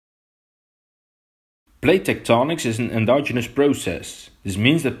Plate tectonics is an endogenous process. This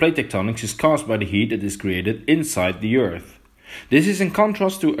means that plate tectonics is caused by the heat that is created inside the Earth. This is in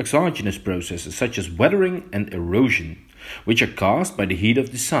contrast to exogenous processes such as weathering and erosion, which are caused by the heat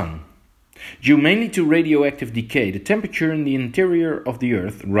of the Sun. Due mainly to radioactive decay, the temperature in the interior of the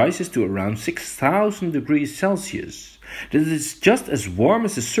Earth rises to around 6,000 degrees Celsius. That is just as warm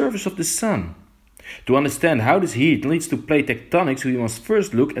as the surface of the Sun. To understand how this heat leads to plate tectonics, we must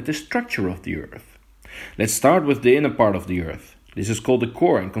first look at the structure of the Earth. Let's start with the inner part of the Earth. This is called the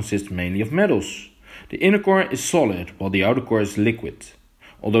core and consists mainly of metals. The inner core is solid, while the outer core is liquid.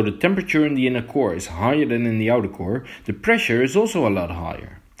 Although the temperature in the inner core is higher than in the outer core, the pressure is also a lot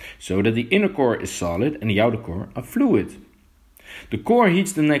higher, so that the inner core is solid and the outer core are fluid. The core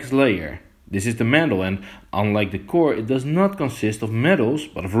heats the next layer. This is the mantle, and unlike the core, it does not consist of metals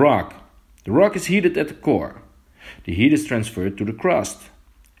but of rock. The rock is heated at the core. The heat is transferred to the crust.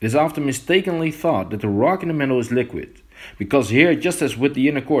 It is often mistakenly thought that the rock in the mantle is liquid, because here, just as with the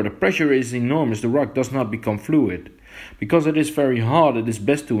inner core, the pressure is enormous, the rock does not become fluid. Because it is very hard, it is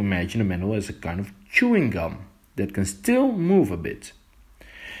best to imagine the mantle as a kind of chewing gum that can still move a bit.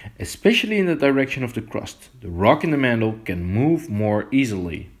 Especially in the direction of the crust, the rock in the mantle can move more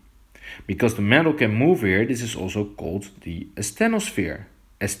easily. Because the mantle can move here, this is also called the asthenosphere.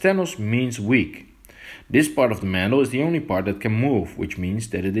 Asthenos means weak. This part of the mantle is the only part that can move, which means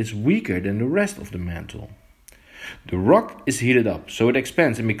that it is weaker than the rest of the mantle. The rock is heated up, so it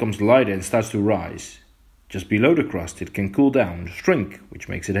expands and becomes lighter and starts to rise. Just below the crust, it can cool down, shrink, which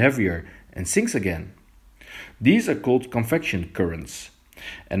makes it heavier, and sinks again. These are called convection currents,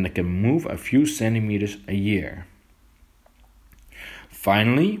 and they can move a few centimeters a year.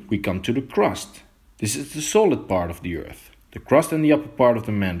 Finally, we come to the crust. This is the solid part of the Earth. The crust in the upper part of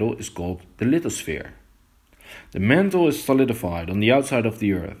the mantle is called the lithosphere. The mantle is solidified on the outside of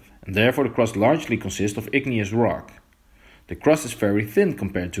the Earth, and therefore the crust largely consists of igneous rock. The crust is very thin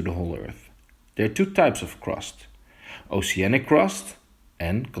compared to the whole Earth. There are two types of crust: oceanic crust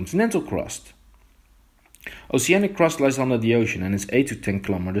and continental crust. Oceanic crust lies under the ocean and is 8 to 10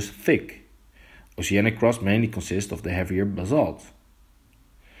 kilometers thick. Oceanic crust mainly consists of the heavier basalt.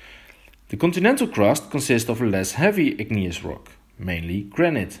 The continental crust consists of less heavy igneous rock, mainly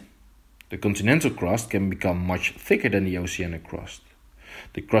granite. The continental crust can become much thicker than the oceanic crust.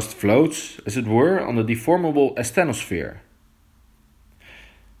 The crust floats, as it were, on the deformable asthenosphere,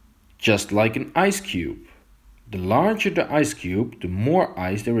 just like an ice cube. The larger the ice cube, the more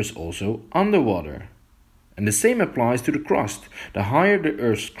ice there is also underwater. And the same applies to the crust. The higher the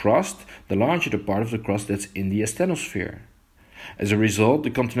Earth's crust, the larger the part of the crust that's in the asthenosphere. As a result, the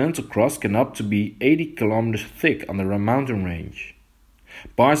continental crust can up to be 80 kilometers thick under a mountain range.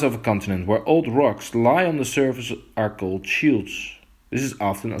 Parts of a continent where old rocks lie on the surface are called shields. This is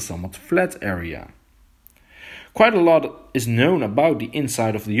often a somewhat flat area. Quite a lot is known about the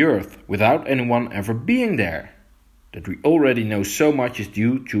inside of the Earth without anyone ever being there. That we already know so much is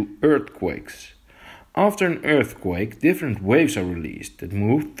due to earthquakes. After an earthquake, different waves are released that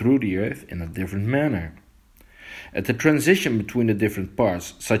move through the Earth in a different manner. At the transition between the different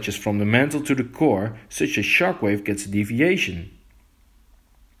parts, such as from the mantle to the core, such a shock wave gets a deviation.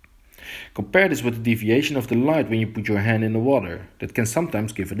 Compare this with the deviation of the light when you put your hand in the water. That can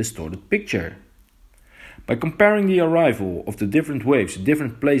sometimes give a distorted picture. By comparing the arrival of the different waves at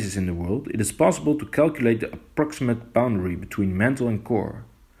different places in the world, it is possible to calculate the approximate boundary between mantle and core.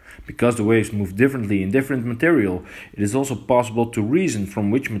 Because the waves move differently in different material, it is also possible to reason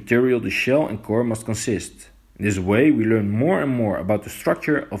from which material the shell and core must consist. In this way, we learn more and more about the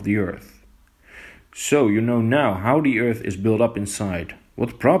structure of the Earth. So you know now how the Earth is built up inside,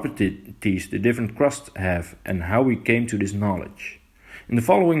 what properties the different crusts have, and how we came to this knowledge. In the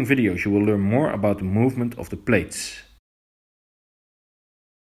following videos, you will learn more about the movement of the plates.